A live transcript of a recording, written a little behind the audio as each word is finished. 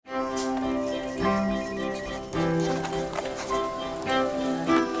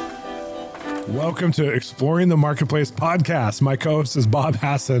Welcome to Exploring the Marketplace podcast. My co-host is Bob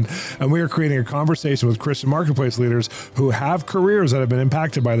Hasson, and we are creating a conversation with Christian marketplace leaders who have careers that have been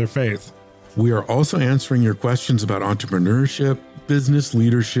impacted by their faith. We are also answering your questions about entrepreneurship, business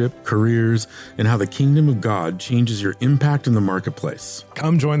leadership, careers, and how the kingdom of God changes your impact in the marketplace.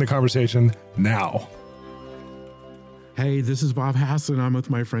 Come join the conversation now. Hey, this is Bob Hasson. I'm with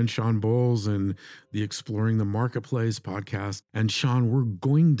my friend Shawn Bolz and the Exploring the Marketplace podcast. And Shawn, we're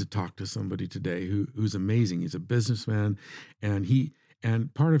going to talk to somebody today who's amazing. He's a businessman,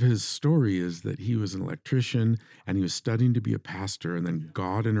 and part of his story is that he was an electrician and he was studying to be a pastor, and then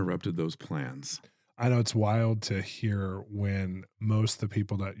God interrupted those plans. I know it's wild to hear when most of the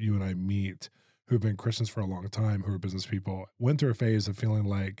people that you and I meet who've been Christians for a long time, who are business people, went through a phase of feeling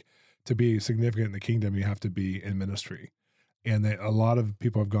like to be significant in the kingdom, you have to be in ministry. And a lot of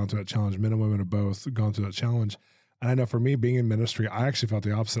people have gone through that challenge. Men and women have both gone through that challenge. And I know for me, being in ministry, I actually felt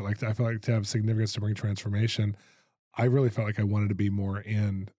the opposite. Like I felt like to have significance to bring transformation, I really felt like I wanted to be more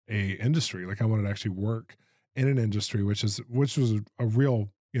in a industry. Like I wanted to actually work in an industry, which was a real,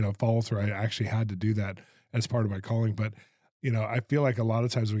 follow through. I actually had to do that as part of my calling. But I feel like a lot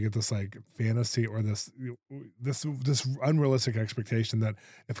of times we get this like fantasy or this unrealistic expectation that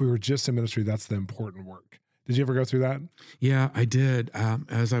if we were just in ministry, that's the important work. Did you ever go through that? Yeah, I did.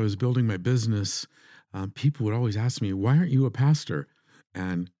 As I was building my business, people would always ask me, "Why aren't you a pastor?"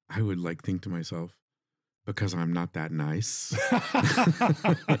 And I would think to myself, because I'm not that nice.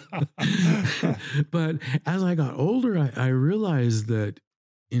 But as I got older, I realized that,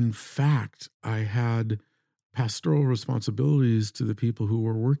 in fact, I had pastoral responsibilities to the people who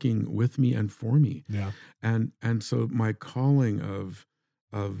were working with me and for me. Yeah. And so my calling of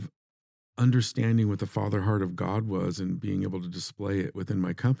understanding what the father heart of God was and being able to display it within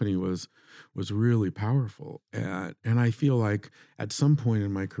my company was really powerful. And I feel like at some point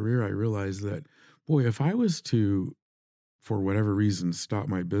in my career, I realized that, boy, if I was to, for whatever reason, stop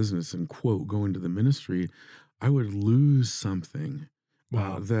my business and quote, go into the ministry, I would lose something.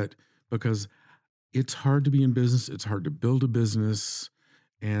 Wow. Because it's hard to be in business. It's hard to build a business.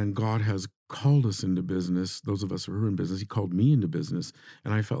 And God has called us into business. Those of us who are in business, he called me into business.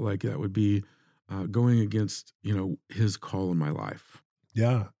 And I felt like that would be going against, his call in my life.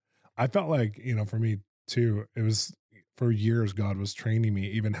 Yeah. I felt like, for me too, it was for years, God was training me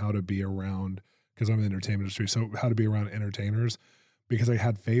even how to be around, because I'm in the entertainment industry. So how to be around entertainers, because I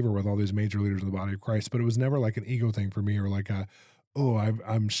had favor with all these major leaders in the body of Christ, but it was never like an ego thing for me or like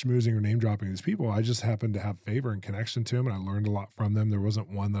I'm schmoozing or name dropping these people. I just happened to have favor and connection to them, and I learned a lot from them. There wasn't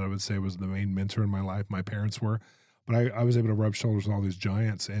one that I would say was the main mentor in my life. My parents were, but I was able to rub shoulders with all these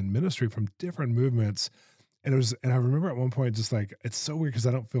giants in ministry from different movements. And I remember at one point, just like, it's so weird because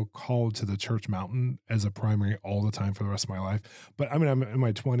I don't feel called to the church mountain as a primary all the time for the rest of my life. But I mean, I'm in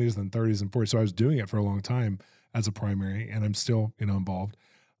my 20s and 30s and 40s, so I was doing it for a long time as a primary, and I'm still, involved.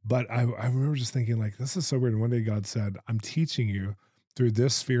 But I remember just thinking, like, this is so weird. And one day God said, I'm teaching you through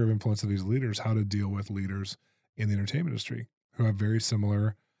this sphere of influence of these leaders how to deal with leaders in the entertainment industry who have very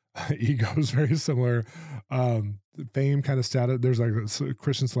similar egos, very similar fame kind of status. There's like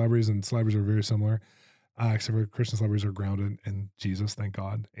Christian celebrities, and celebrities are very similar, except for Christian celebrities are grounded in Jesus, thank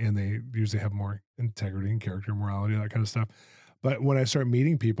God. And they usually have more integrity and character and morality, that kind of stuff. But when I start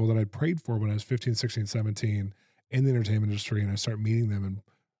meeting people that I prayed for when I was 15, 16, 17 in the entertainment industry, and I start meeting them and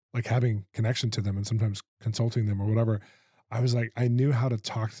like having connection to them and sometimes consulting them or whatever, I was like, I knew how to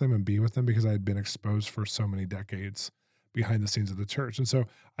talk to them and be with them because I had been exposed for so many decades behind the scenes of the church. And so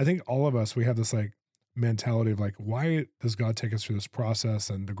I think all of us, we have this like mentality of like, why does God take us through this process?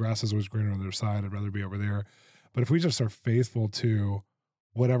 And the grass is always greener on the other side. I'd rather be over there. But if we just are faithful to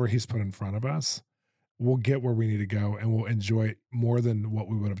whatever he's put in front of us, we'll get where we need to go, and we'll enjoy it more than what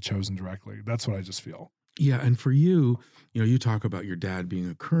we would have chosen directly. That's what I just feel. Yeah. And for you, you talk about your dad being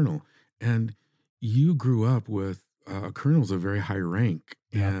a colonel, and you grew up with a colonel's a very high rank.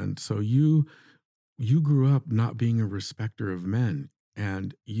 Yeah. And so you grew up not being a respecter of men,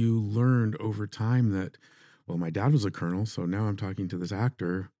 and you learned over time that, well, my dad was a colonel, so now I'm talking to this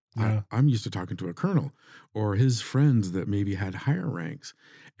actor. Yeah. I'm used to talking to a colonel or his friends that maybe had higher ranks.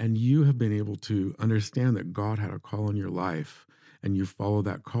 And you have been able to understand that God had a call in your life, and you follow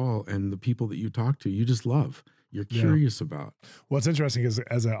that call, and the people that you talk to, you just love. You're curious about. Well, it's interesting is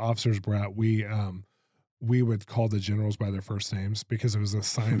as an officer's brat, we would call the generals by their first names because it was a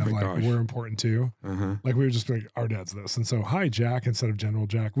sign of like, gosh, we're important too. Uh-huh. Like we would just be like, our dad's this. And so, hi, Jack, instead of General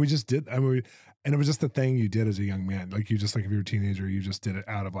Jack. We just did. And it was just the thing you did as a young man. Like you just, like if you were a teenager, you just did it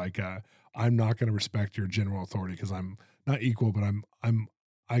out of like, I'm not going to respect your general authority because I'm not equal, but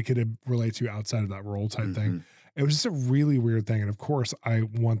I could relate to you outside of that role type thing. It was just a really weird thing. And of course, I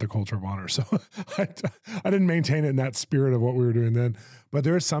want the culture of honor. So I, I didn't maintain it in that spirit of what we were doing then. But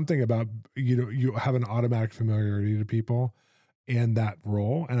there is something about, you have an automatic familiarity to people in that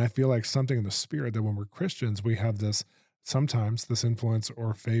role. And I feel like something in the spirit that when we're Christians, we have this sometimes this influence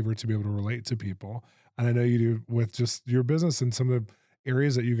or favor to be able to relate to people. And I know you do with just your business and some of the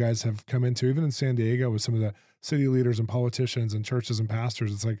areas that you guys have come into, even in San Diego with some of the city leaders and politicians and churches and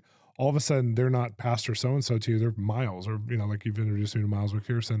pastors. It's like all of a sudden they're not Pastor so-and-so to you, they're Miles, or, like you've introduced me to Miles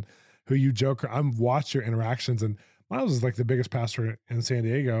McPherson, who you joke. I've watched your interactions, and Miles is like the biggest pastor in San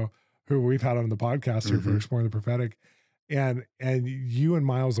Diego who we've had on the podcast here for Exploring the Prophetic. And you and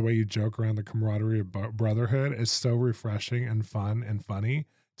Miles, the way you joke around the camaraderie of brotherhood is so refreshing and fun and funny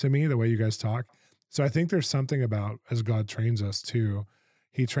to me, the way you guys talk. So I think there's something about, as God trains us too,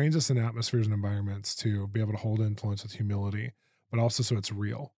 he trains us in atmospheres and environments to be able to hold influence with humility, but also so it's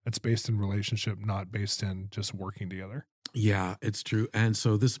real. It's based in relationship, not based in just working together. Yeah, it's true. And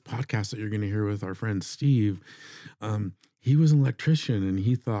so this podcast that you're going to hear with our friend Steve, he was an electrician, and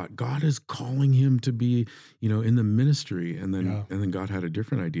he thought God is calling him to be, in the ministry. And then God had a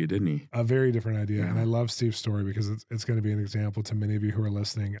different idea, didn't he? A very different idea. Yeah. And I love Steve's story because it's going to be an example to many of you who are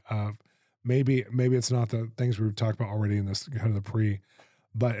listening of maybe it's not the things we've talked about already in this kind of the pre,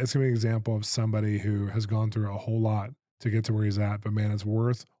 but it's going to be an example of somebody who has gone through a whole lot to get to where he's at. But man, it's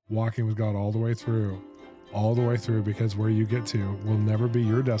worth walking with God all the way through, because where you get to will never be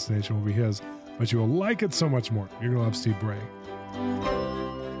your destination, will be his, but you will like it so much more. You're going to love Steve Bray.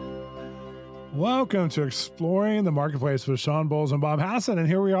 Welcome to Exploring the Marketplace with Shawn Bolz and Bob Hasson. And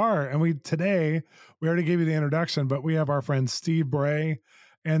here we are. And today, we already gave you the introduction, but we have our friend Steve Bray.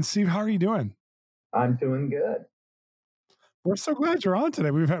 And Steve, how are you doing? I'm doing good. We're so glad you're on today.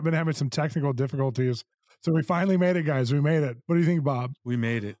 We've been having some technical difficulties. So we finally made it, guys. We made it. What do you think, Bob? We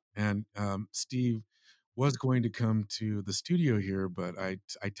made it. And Steve was going to come to the studio here, but I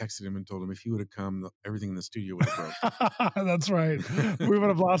texted him and told him if he would have come, everything in the studio would have broke. That's right. We would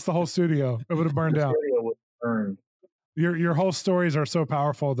have lost the whole studio. It would have burned out. Studio would burn. Your whole stories are so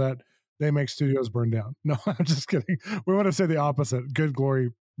powerful that they make studios burn down. No, I'm just kidding. We want to say the opposite. Good glory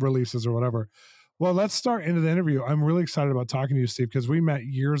releases or whatever. Well, let's start into the interview. I'm really excited about talking to you, Steve, because we met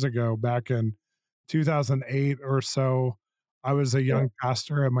years ago, back in 2008 or so. I was a young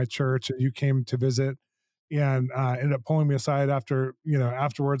pastor at my church, and you came to visit, and ended up pulling me aside afterwards,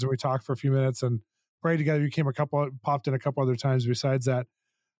 and we talked for a few minutes and prayed together. You popped in a couple other times besides that.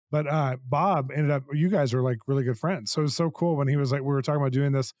 But Bob ended up, you guys are like really good friends. So it was so cool when he was like, we were talking about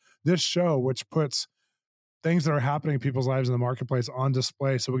doing this show, which puts things that are happening in people's lives in the marketplace on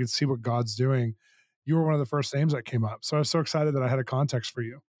display so we can see what God's doing. You were one of the first names that came up. So I was so excited that I had a context for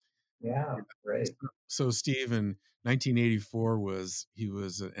you. Yeah, great. So Steve, in 1984, he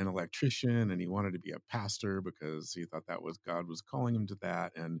was an electrician, and he wanted to be a pastor because he thought God was calling him to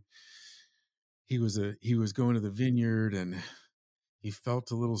that. And he was going to the vineyard, and he felt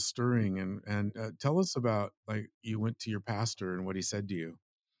a little stirring. And tell us about, like, you went to your pastor and what he said to you.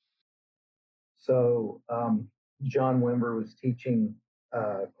 So John Wimber was teaching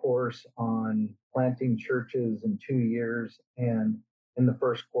a course on planting churches in 2 years. And in the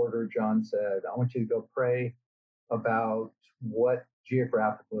first quarter, John said, I want you to go pray about what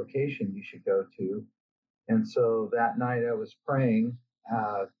geographic location you should go to. And so that night I was praying,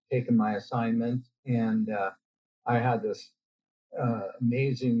 taking my assignment, and I had this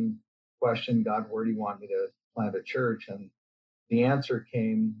amazing question: God, where do you want me to plant a church? And the answer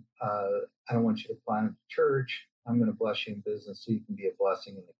came, I don't want you to plant a church. I'm going to bless you in business so you can be a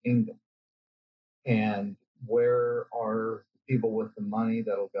blessing in the kingdom. And where are people with the money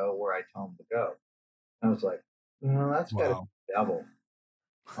that'll go where I tell them to go? And I was like, that's got to be the devil.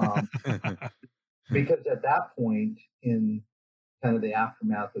 Because at that point, in kind of the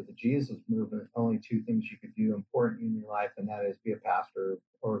aftermath of the Jesus movement, only two things you could do important in your life, and that is be a pastor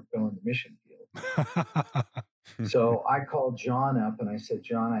or go in the mission field. So I called John up and I said,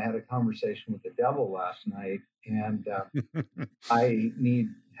 John, I had a conversation with the devil last night, and I need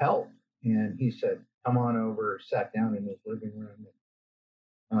help. And he said, come on over, sat down in his living room.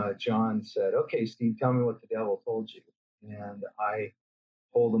 And John said, okay, Steve, tell me what the devil told you. And I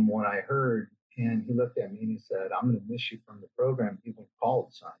told him what I heard. And he looked at me and he said, I'm going to miss you from the program. People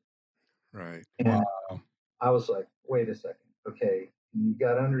called, son. Right. And I was like, wait a second. Okay, you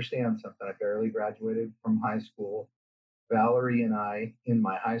got to understand something. I barely graduated from high school. Valerie and I, in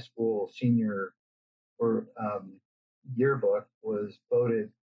my high school senior yearbook, was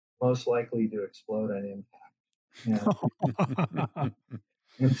voted most likely to explode on impact.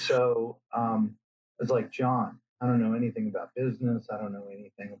 And so it's like, John, I don't know anything about business. I don't know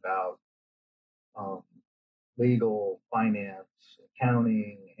anything about legal, finance,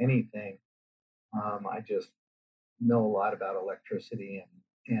 accounting, anything. I just know a lot about electricity,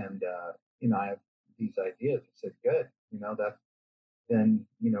 and I have these ideas. I said, good, that then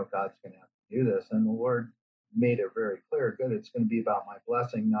God's going to have to do this, and the Lord made it very clear. Good, it's going to be about my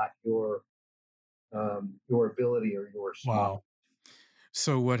blessing, not your ability or your smart. Wow.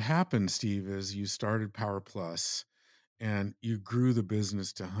 So what happened, Steve, is you started Power Plus, and you grew the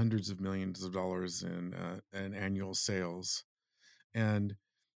business to hundreds of millions of dollars in annual sales. And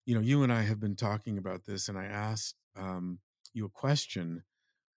you and I have been talking about this, and I asked you a question.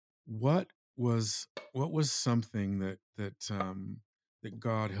 What was something that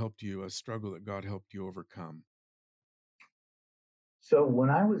God helped you, a struggle that God helped you overcome? So when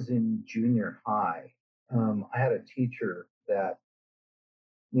I was in junior high, I had a teacher that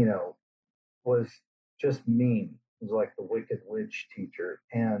you know was just mean. It was like the Wicked Witch teacher.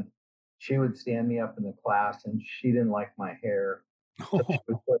 And she would stand me up in the class, and she didn't like my hair. So she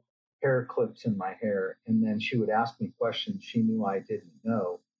would put hair clips in my hair. And then she would ask me questions she knew I didn't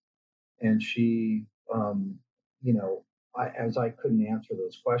know. And she, as I couldn't answer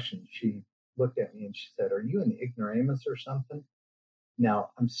those questions, she looked at me and she said, "Are you an ignoramus or something?"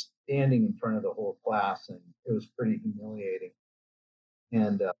 Now I'm standing in front of the whole class, and it was pretty humiliating.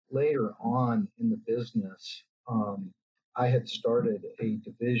 And later on in the business, I had started a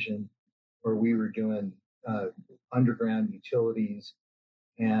division where we were doing underground utilities.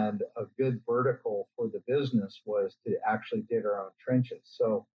 And a good vertical for the business was to actually dig our own trenches.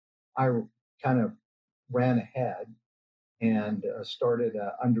 So I kind of ran ahead and started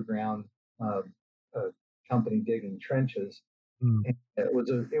an underground uh, uh, company digging trenches. Mm. And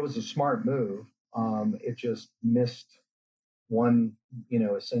it was a smart move. It just missed one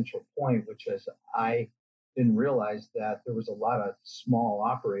essential point, which is I didn't realize that there was a lot of small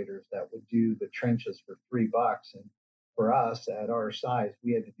operators that would do the trenches for $3, and for us at our size,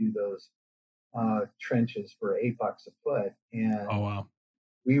 we had to do those trenches for $8 a foot, Oh, and wow.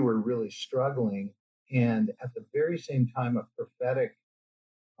 we were really struggling. And at the very same time, a prophetic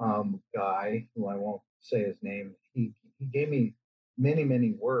guy, who I won't say his name, he gave me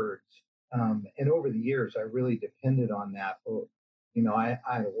many words. And over the years, I really depended on that. I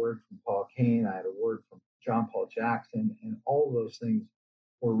had a word from Paul Kane, I had a word from John Paul Jackson, and all of those things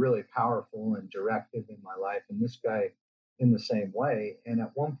were really powerful and directive in my life. And this guy, in the same way. And at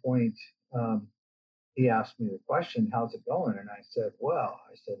one point, um, he asked me the question, "How's it going?" And I said, "Well,"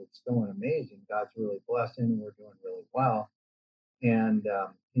 I said, "it's going amazing. God's really blessing, and we're doing really well." And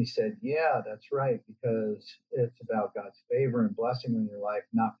he said, "Yeah, that's right, because it's about God's favor and blessing in your life,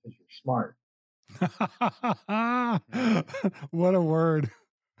 not because you're smart." What a word.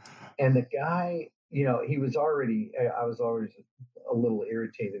 And the guy, he was already, I was always a little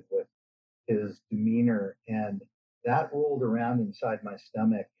irritated with his demeanor. And that rolled around inside my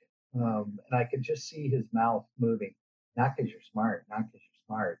stomach. And I could just see his mouth moving, not because you're smart, not because you're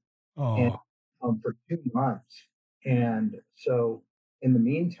smart. And Oh, for 2 months. And so in the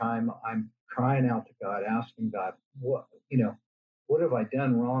meantime, I'm crying out to God, asking God, what have I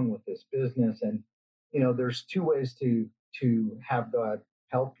done wrong with this business? And, there's two ways to have God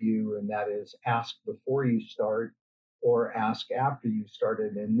help you, and that is ask before you start or ask after you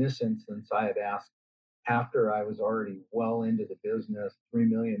started. In this instance, I had asked after I was already well into the business, $3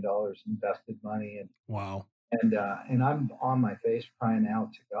 million invested money, wow. and I'm on my face crying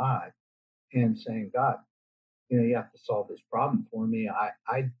out to God and saying, "God, you have to solve this problem for me. I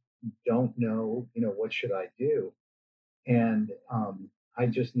don't know, what should I do? And I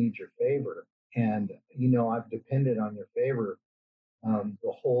just need your favor. And I've depended on your favor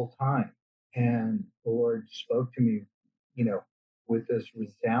the whole time." And the Lord spoke to me, you know, with this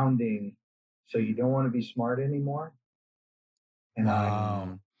resounding, "So you don't want to be smart anymore?" And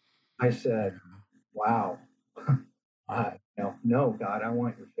Wow. I Yeah. said, "Wow." Wow. No, God, I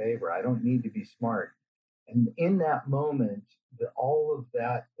want your favor. I don't need to be smart. And in that moment, all of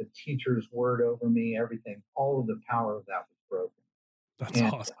that, the teacher's word over me, everything, all of the power of that was broken. That's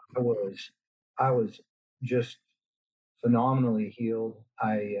And awesome. I was just phenomenally healed.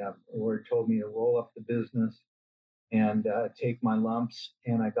 The Lord told me to roll up the business and take my lumps,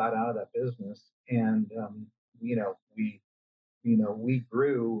 and I got out of that business. And we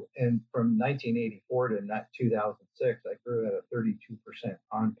grew, and from 1984 to 2006, I grew at a 32%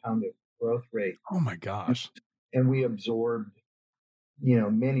 compounded growth rate, Oh my gosh. and we absorbed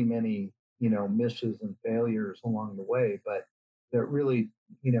many misses and failures along the way, but that really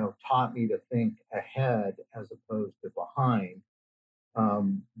taught me to think ahead as opposed to behind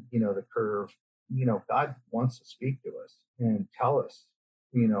the curve. God wants to speak to us and tell us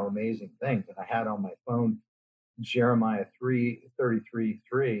amazing things. And I had on my phone Jeremiah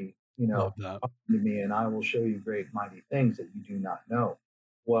 33:3, Love that. come to me and I will show you great mighty things that you do not know.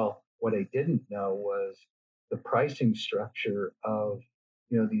 Well, what I didn't know was the pricing structure of,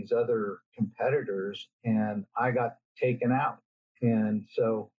 these other competitors, and I got taken out. And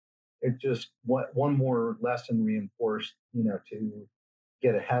so it just one more lesson reinforced, to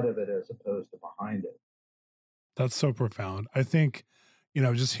get ahead of it as opposed to behind it. That's so profound. I think,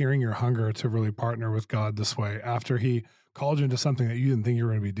 just hearing your hunger to really partner with God this way after he called you into something that you didn't think you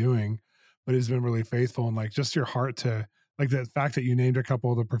were going to be doing, but he's been really faithful, and like just your heart to, like, the fact that you named a couple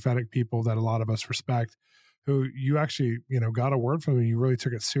of the prophetic people that a lot of us respect, who you actually, got a word from and you really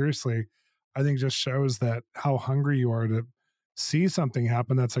took it seriously. I think just shows that how hungry you are to see something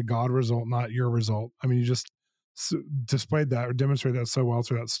happen that's a God result, not your result. I mean, you just displayed that or demonstrated that so well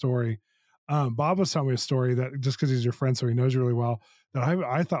through that story. Bob was telling me a story that, just because he's your friend, so he knows you really well, that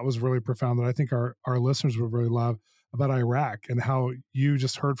I thought was really profound, that I think our listeners would really love, about Iraq and how you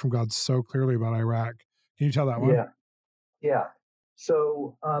just heard from God so clearly about Iraq. Can you tell that one? Yeah. Yeah.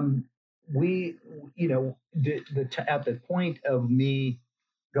 So we, at the point of me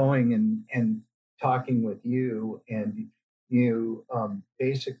going and talking with you, and you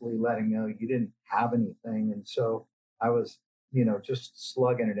basically letting know you didn't have anything, and so I was, just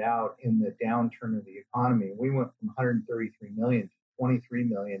slugging it out in the downturn of the economy. We went from 133 million to 23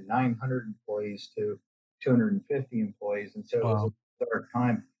 million, 900 employees to 250 employees, and so it was Wow. a dark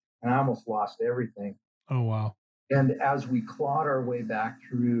time, and I almost lost everything. Oh, wow. And as we clawed our way back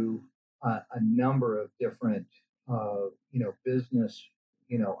through a number of different, business,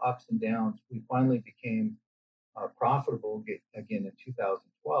 ups and downs, we finally became profitable again in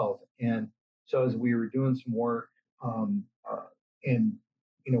 2012. And so as we were doing some work, and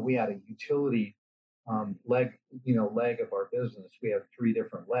we had a utility leg of our business. We have three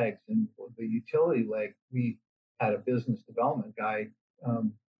different legs, and the utility leg, we had a business development guy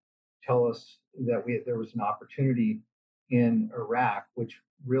um, tell us that there was an opportunity in Iraq, which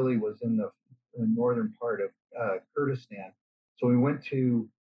really was in the northern part of Kurdistan. So we went to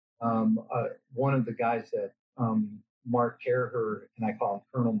one of the guys that Mark Kerher, and I call him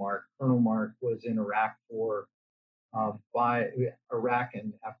Colonel Mark. Colonel Mark was in Iraq for by Iraq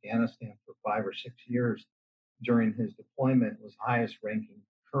and Afghanistan for 5 or 6 years. During his deployment, was highest ranking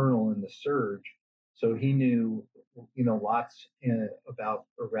colonel in the surge, so he knew lots about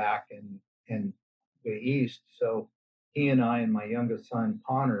Iraq and the East. So he and I and my youngest son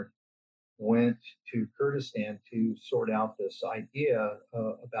Connor went to Kurdistan to sort out this idea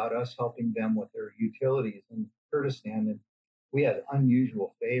about us helping them with their utilities in Kurdistan, and we had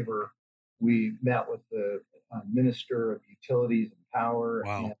unusual favor. We met with the Minister of Utilities and Power,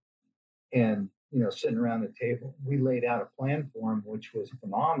 Wow. and sitting around the table, we laid out a plan for them, which was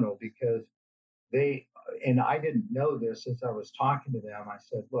phenomenal because they, and I didn't know this as I was talking to them. I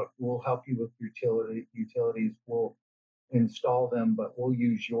said, look, we'll help you with utilities, we'll install them, but we'll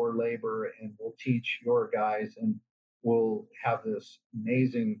use your labor and we'll teach your guys, and we'll have this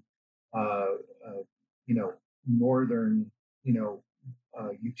amazing uh, uh, you know northern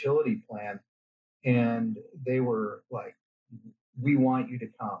utility plan. And they were like, we want you to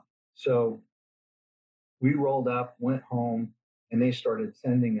come. So we rolled up, went home, and they started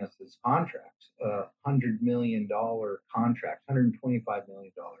sending us these contracts, $100 million contracts, $125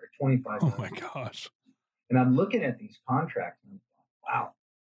 million, Oh 25 my million. gosh. And I'm looking at these contracts and I'm going,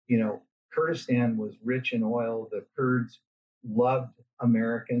 wow, Kurdistan was rich in oil. The Kurds loved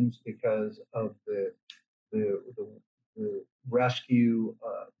Americans because of the rescue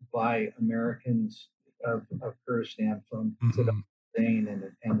by Americans of Kurdistan from Saddam Mm-hmm.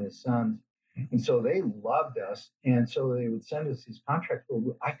 Hussein and his sons. And so they loved us. And so they would send us these contracts, but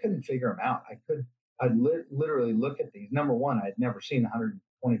I couldn't figure them out. I'd literally look at these. Number one, I'd never seen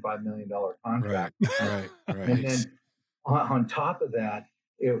 $125 million contract. Right. And then on top of that,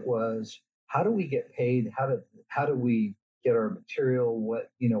 it was, how do we get paid? How do we get our material?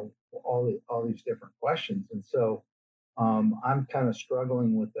 All these different questions. And so I'm kind of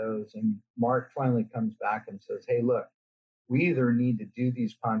struggling with those. And Mark finally comes back and says, hey, look, we either need to do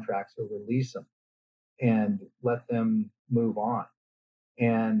these contracts or release them and let them move on.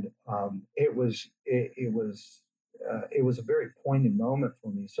 And it was a very poignant moment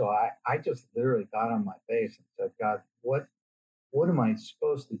for me. So I just literally got on my face and said, God, what am I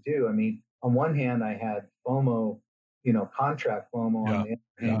supposed to do? I mean, on one hand, I had FOMO, contract FOMO. Yeah. On the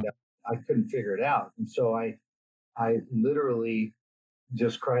other hand, I couldn't figure it out. And so I literally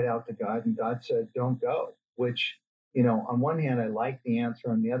just cried out to God, and God said, don't go, which, on one hand, I liked the answer.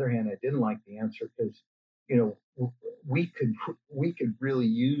 On the other hand, I didn't like the answer because, we could really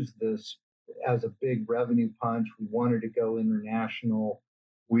use this as a big revenue punch. We wanted to go international.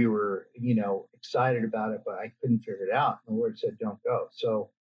 We were, excited about it, but I couldn't figure it out. And the Lord said, don't go. So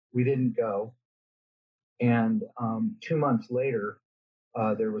we didn't go. And 2 months later,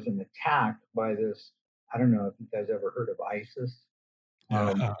 there was an attack by this. I don't know if you guys ever heard of ISIS.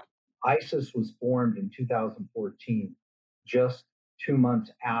 ISIS was formed in 2014, just 2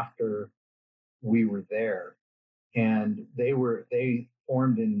 months after we were there. And they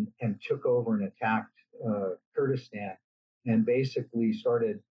formed and took over and attacked Kurdistan and basically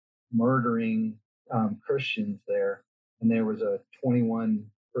started murdering Christians there. And there was a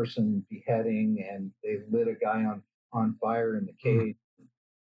 21-person beheading, and they lit a guy on fire in the cage.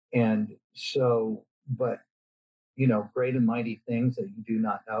 And so, but, great and mighty things that you do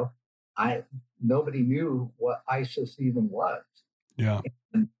not know. Nobody knew what ISIS even was. Yeah.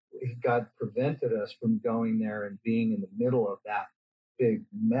 And God prevented us from going there and being in the middle of that big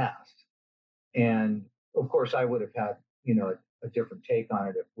mess. And of course, I would have had, a different take on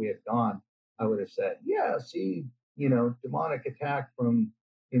it if we had gone. I would have said, yeah, see, demonic attack from,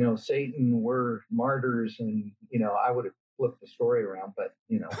 Satan, we're martyrs. And, I would have flipped the story around, but,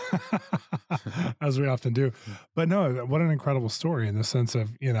 as we often do. But no, what an incredible story in the sense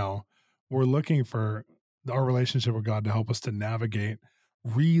of, we're looking for our relationship with God to help us to navigate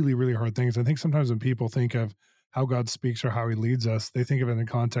really, really hard things. I think sometimes when people think of how God speaks or how he leads us, they think of it in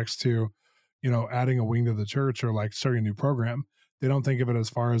context to, adding a wing to the church or like starting a new program. They don't think of it as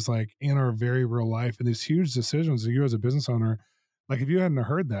far as like in our very real life and these huge decisions that you as a business owner, like if you hadn't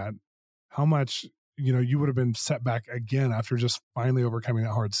heard that, how much, you would have been set back again after just finally overcoming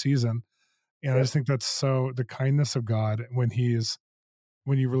that hard season. And I just think that's so the kindness of God when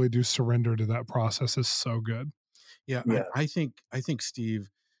you really do surrender to that process is so good. Yeah. I think Steve,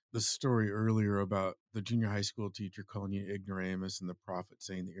 the story earlier about the junior high school teacher calling you ignoramus and the prophet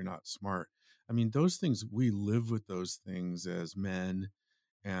saying that you're not smart. I mean, those things, we live with those things as men,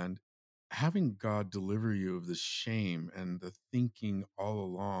 and having God deliver you of the shame and the thinking all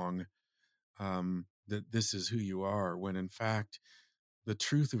along that this is who you are, when in fact, the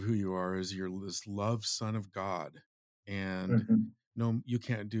truth of who you are is you're this loved son of God. And no, you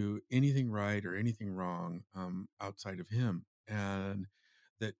can't do anything right or anything wrong outside of him. And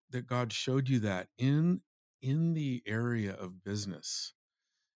that God showed you that in the area of business.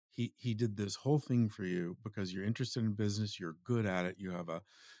 He did this whole thing for you because you're interested in business, you're good at it, you have a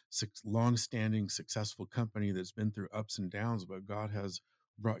long-standing successful company that's been through ups and downs, but God has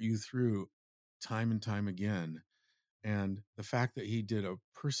brought you through time and time again. And the fact that he did a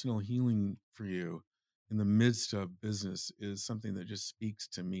personal healing for you in the midst of business is something that just speaks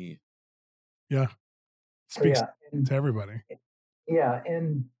to me. Yeah. Speaks to everybody. Yeah.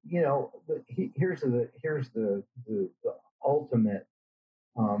 And, here's the ultimate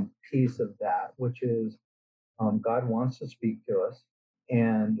piece of that, which is God wants to speak to us.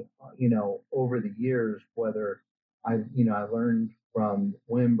 And, over the years, whether I learned from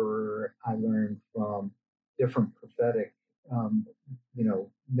Wimber, I learned from different prophetic,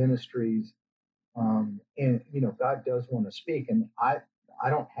 ministries. And, God does want to speak. And I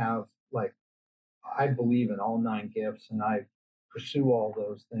don't have I believe in all 9 gifts, and I pursue all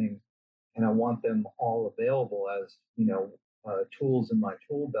those things, and I want them all available as, tools in my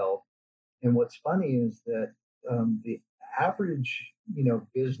tool belt. And what's funny is that the average,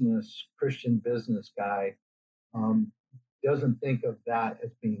 Christian business guy doesn't think of that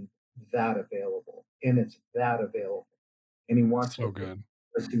as being that available, and it's that available. And he wants so good.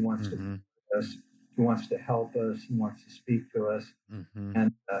 He wants to us. He wants to help us. He wants to speak to us.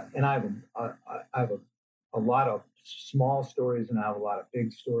 And I have a lot of small stories, and I have a lot of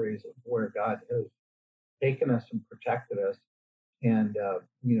big stories of where God has taken us and protected us, and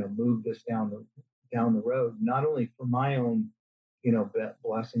moved us down the road, not only for my own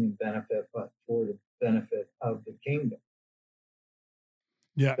blessing and benefit, but for the benefit of the kingdom.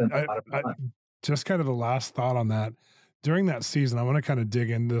 Yeah, just kind of the last thought on that. During that season, I want to kind of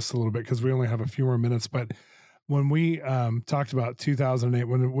dig into this a little bit because we only have a few more minutes. But when we talked about 2008,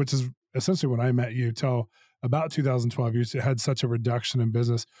 which is essentially when I met you, till about 2012, you had such a reduction in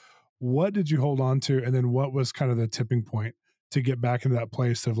business. What did you hold on to? And then what was kind of the tipping point to get back into that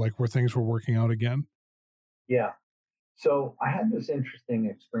place of like where things were working out again? Yeah. So I had this interesting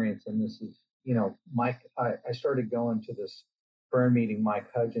experience, and this is, Mike, I started going to this prayer meeting Mike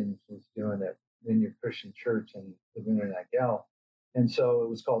Hudgens was doing at Vineyard Christian Church in Laguna Niguel. And so it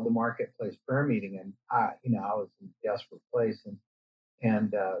was called the Marketplace Prayer Meeting. And I was in a desperate place.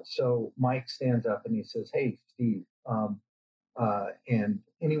 And so Mike stands up and he says, "Hey, Steve," and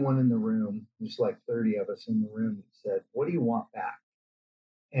anyone in the room, there's like 30 of us in the room, he said, "What do you want back?"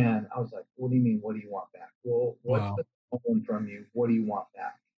 And I was like, what do you mean? What do you want back? Well, what's Wow. been stolen from you? What do you want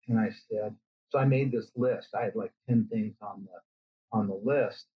back? And I said, so I made this list. I had like 10 things on the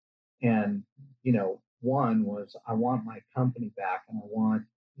list. And, one was I want my company back, and I want,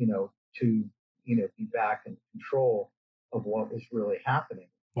 to, be back in control of what was really happening.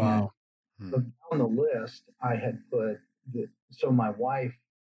 And Wow. so down the list, I had put so my wife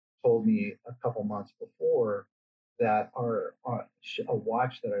told me a couple months before that a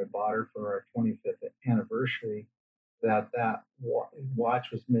watch that I bought her for our 25th anniversary, that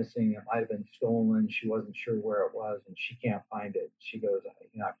watch was missing. It might have been stolen. She wasn't sure where it was, and she can't find it. She goes,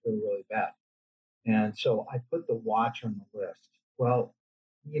 I feel really bad. And so I put the watch on the list. Well,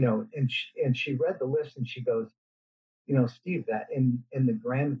 and she read the list, and she goes, Steve, that in the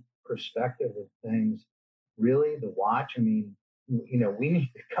grand perspective of things, really the watch. I mean, we need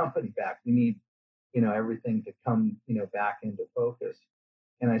the company back. We need, everything to come, back into focus.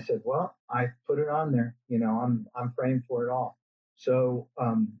 And I said, well, I put it on there. I'm praying for it all. So,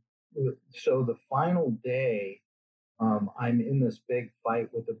 so the final day, I'm in this big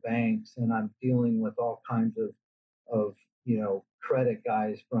fight with the banks, and I'm dealing with all kinds of credit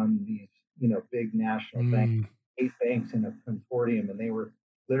guys from these big national banks, Mm. 8 banks in a consortium, and they were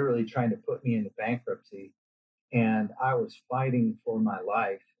literally trying to put me into bankruptcy, and I was fighting for my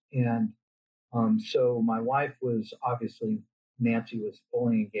life. And so my wife was obviously, Nancy was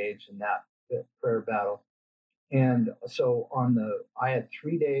fully engaged in that prayer battle. And so I had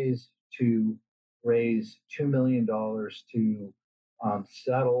 3 days to raise $2 million to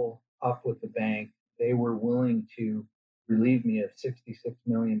settle up with the bank. They were willing to relieve me of $66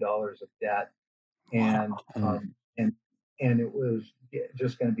 million of debt, and Wow. and it was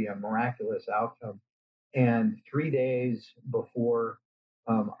just going to be a miraculous outcome. And 3 days before,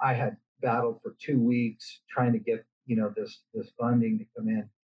 I had battled for 2 weeks trying to get this funding to come in,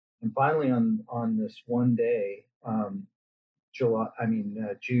 and finally on this one day,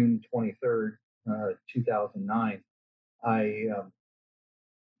 June 23rd, 2009,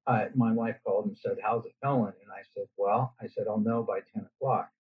 I, my wife called and said, "How's it going?" And I said, "Well," I said, "I'll know by 10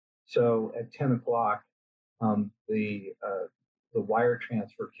 o'clock." So at 10 o'clock, the wire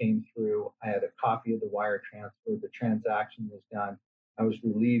transfer came through. I had a copy of the wire transfer. The transaction was done. I was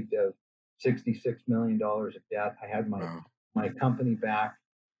relieved of $66 million of debt. I had my company back.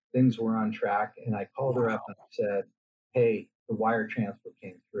 Things were on track, and I called her up and I said, "Hey, the wire transfer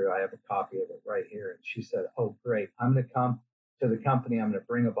came through. I have a copy of it right here." And she said, "Oh, great! I'm going to come to the company. I'm going to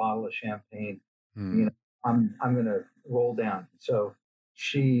bring a bottle of champagne. I'm going to roll down." So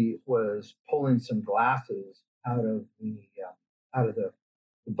she was pulling some glasses out of the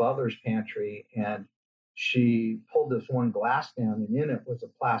butler's pantry, and she pulled this one glass down, and in it was a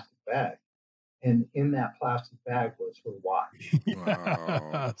plastic bag, and in that plastic bag was her watch.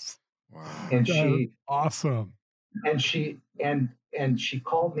 Yes. Wow. And That's she awesome. and she and she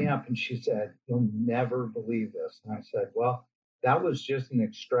called me up and she said, "You'll never believe this." And I said, "Well, that was just an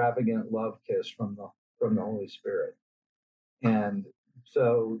extravagant love kiss from the Holy Spirit." And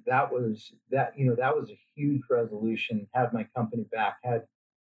so that was a huge resolution. Had my company back, had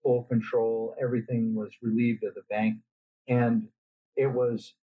full control. Everything was relieved of the bank, and it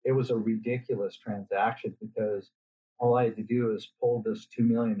was it was a ridiculous transaction because all I had to do is pull this $2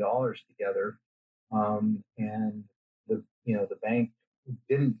 million together, and the bank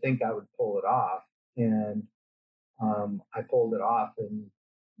didn't think I would pull it off, and I pulled it off, and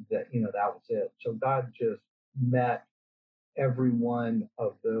that was it. So God just met every one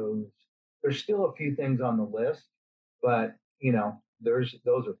of those. There's still a few things on the list, but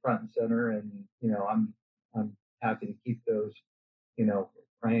those are front and center, and I'm happy to keep those,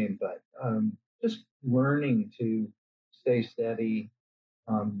 praying. But just learning to stay steady.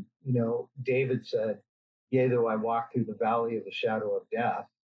 David said, "Yea, though I walk through the valley of the shadow of death,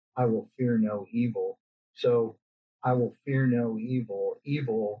 I will fear no evil." So I will fear no evil.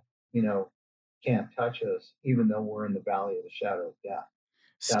 Evil, can't touch us, even though we're in the valley of the shadow of death.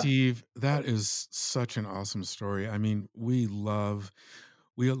 That's Steve, that is such an awesome story. I mean, we love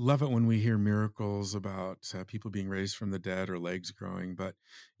it when we hear miracles about people being raised from the dead or legs growing, but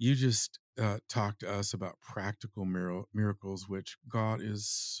you just talked to us about practical miracles, which God is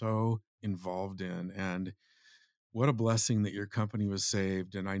so involved in. And what a blessing that your company was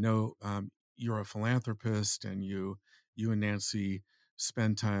saved. And I know you're a philanthropist, and you and Nancy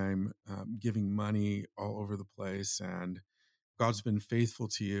spend time giving money all over the place, and God's been faithful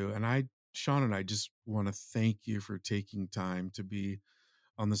to you. And Shawn and I just want to thank you for taking time to be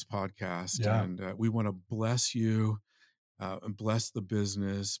on this podcast. Yeah. And we want to bless you and bless the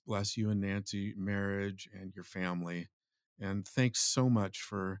business, bless you and Nancy marriage and your family. And thanks so much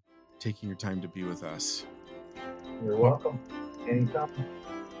for taking your time to be with us. You're welcome. Anytime.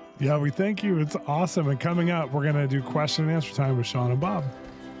 Yeah, we thank you. It's awesome. And coming up, we're going to do question and answer time with Shawn and Bob.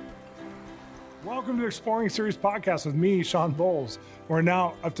 Welcome to Exploring Series Podcast with me, Shawn Bolz. We're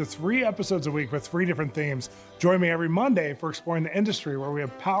now up to 3 episodes a week with 3 different themes. Join me every Monday for Exploring the Industry, where we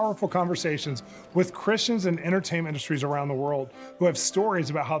have powerful conversations with Christians in entertainment industries around the world who have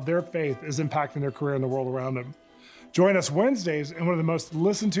stories about how their faith is impacting their career and the world around them. Join us Wednesdays in one of the most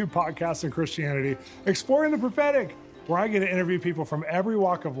listened to podcasts in Christianity, Exploring the Prophetic, where I get to interview people from every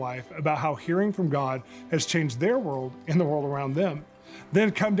walk of life about how hearing from God has changed their world and the world around them.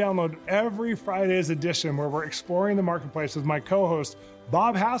 Then come download every Friday's edition, where we're exploring the marketplace with my co-host,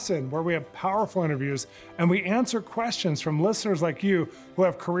 Bob Hasson, where we have powerful interviews and we answer questions from listeners like you who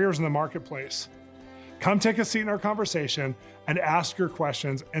have careers in the marketplace. Come take a seat in our conversation and ask your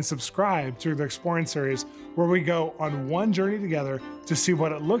questions, and subscribe to the Exploring series, where we go on one journey together to see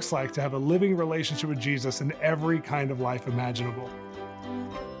what it looks like to have a living relationship with Jesus in every kind of life imaginable.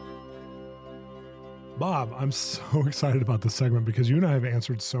 Bob, I'm so excited about this segment because you and I have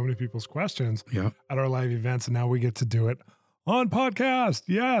answered so many people's questions at our live events, and now we get to do it on podcast.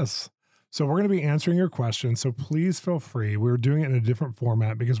 Yes. So we're going to be answering your questions. So please feel free. We're doing it in a different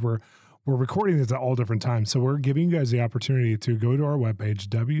format because we're recording these at all different times. So we're giving you guys the opportunity to go to our webpage,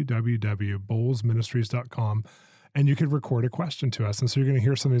 www.bolzministries.com, and you could record a question to us. And so you're going to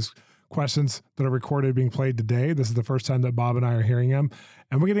hear some of these questions that are recorded being played today. This is the first time that Bob and I are hearing them,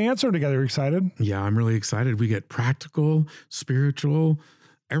 and we're going to answer them together. Are you excited? Yeah, I'm really excited. We get practical, spiritual,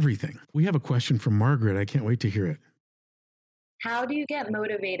 everything. We have a question from Margaret. I can't wait to hear it. How do you get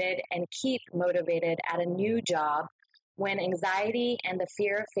motivated and keep motivated at a new job when anxiety and the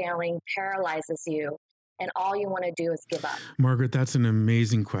fear of failing paralyzes you and all you want to do is give up? Margaret, that's an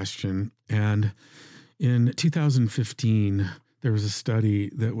amazing question. And in 2015, there was a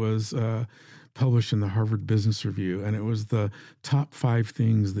study that was published in the Harvard Business Review, and it was the top 5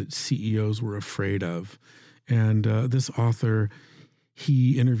 things that CEOs were afraid of. And this author,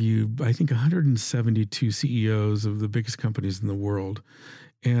 he interviewed, I think, 172 CEOs of the biggest companies in the world.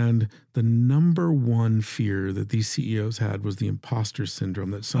 And the number one fear that these CEOs had was the imposter syndrome,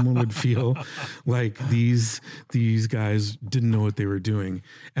 that someone would feel like these guys didn't know what they were doing.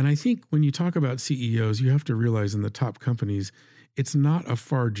 And I think when you talk about CEOs, you have to realize in the top companies, it's not a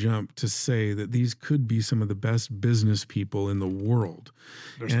far jump to say that these could be some of the best business people in the world.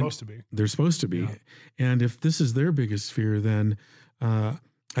 They're supposed to be. They're supposed to be. Yeah. And if this is their biggest fear, then I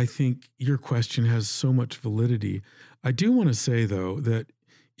think your question has so much validity. I do want to say, though, that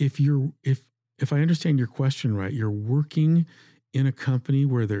if I understand your question right, you're working in a company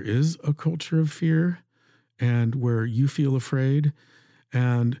where there is a culture of fear and where you feel afraid.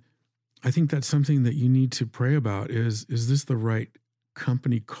 And I think that's something that you need to pray about is this the right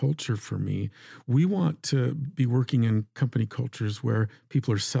company culture for me? We want to be working in company cultures where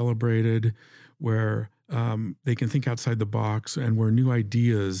people are celebrated, where they can think outside the box, and where new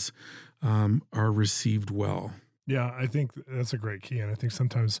ideas are received well. Yeah, I think that's a great key. And I think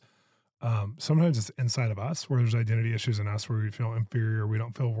sometimes it's inside of us where there's identity issues in us, where we feel inferior, we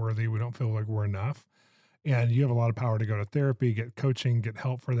don't feel worthy, we don't feel like we're enough. And you have a lot of power to go to therapy, get coaching, get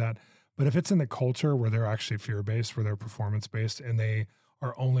help for that. But if it's in the culture where they're actually fear-based, where they're performance-based, and they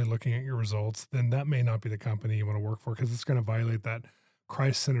are only looking at your results, then that may not be the company you want to work for, because it's going to violate that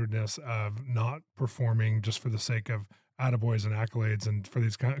Christ-centeredness of not performing just for the sake of attaboys and accolades. And for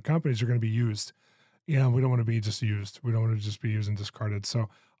these companies, you're going to be used. Yeah, we don't want to be just used. We don't want to just be used and discarded. So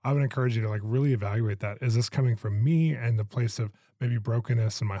I would encourage you to really evaluate that. Is this coming from me and the place of maybe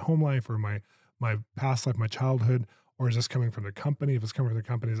brokenness in my home life or my past life, my childhood, or is this coming from the company? If it's coming from the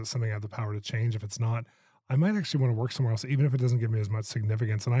company, is it something I have the power to change? If it's not, I might actually want to work somewhere else, even if it doesn't give me as much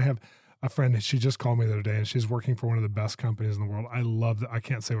significance. And I have a friend, she just called me the other day, and she's working for one of the best companies in the world. I love that. I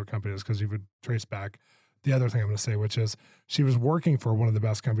can't say what company it is because you would trace back the other thing I'm going to say, which is she was working for one of the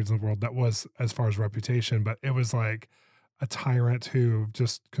best companies in the world that was, as far as reputation, but it was like a tyrant who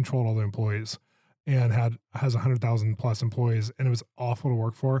just controlled all the employees and has 100,000 plus employees, and it was awful to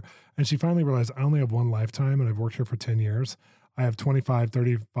work for. And she finally realized, I only have one lifetime, and I've worked here for 10 years. I have 25,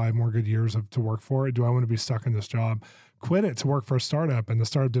 35 more good years to work for it. Do I want to be stuck in this job? Quit it to work for a startup, and the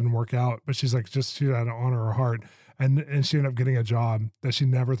startup didn't work out. But she's like, she had to honor her heart. And she ended up getting a job that she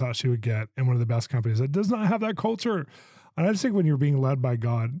never thought she would get in one of the best companies that does not have that culture. And I just think when you're being led by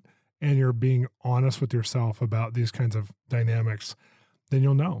God and you're being honest with yourself about these kinds of dynamics, then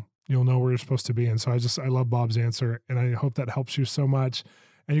you'll know where you're supposed to be. And so I love Bob's answer, and I hope that helps you so much.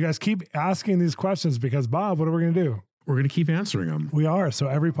 And you guys keep asking these questions because, Bob, what are we going to do? we're going to keep answering them. We are. So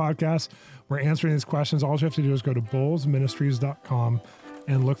every podcast, we're answering these questions. All you have to do is go to bolzministries.com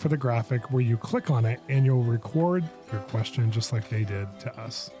and look for the graphic where you click on it and you'll record your question just like they did to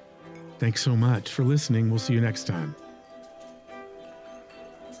us. Thanks so much for listening. We'll see you next time.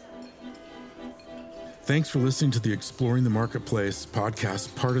 Thanks for listening to the Exploring the Marketplace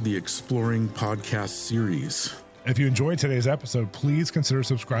podcast, part of the Exploring podcast series. If you enjoyed today's episode, please consider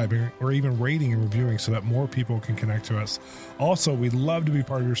subscribing or even rating and reviewing so that more people can connect to us. Also, we'd love to be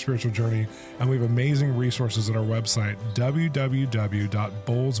part of your spiritual journey, and we have amazing resources at our website,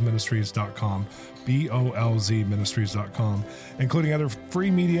 www.bolzministries.com, BOLZ including other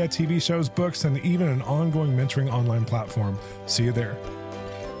free media, TV shows, books, and even an ongoing mentoring online platform. See you there.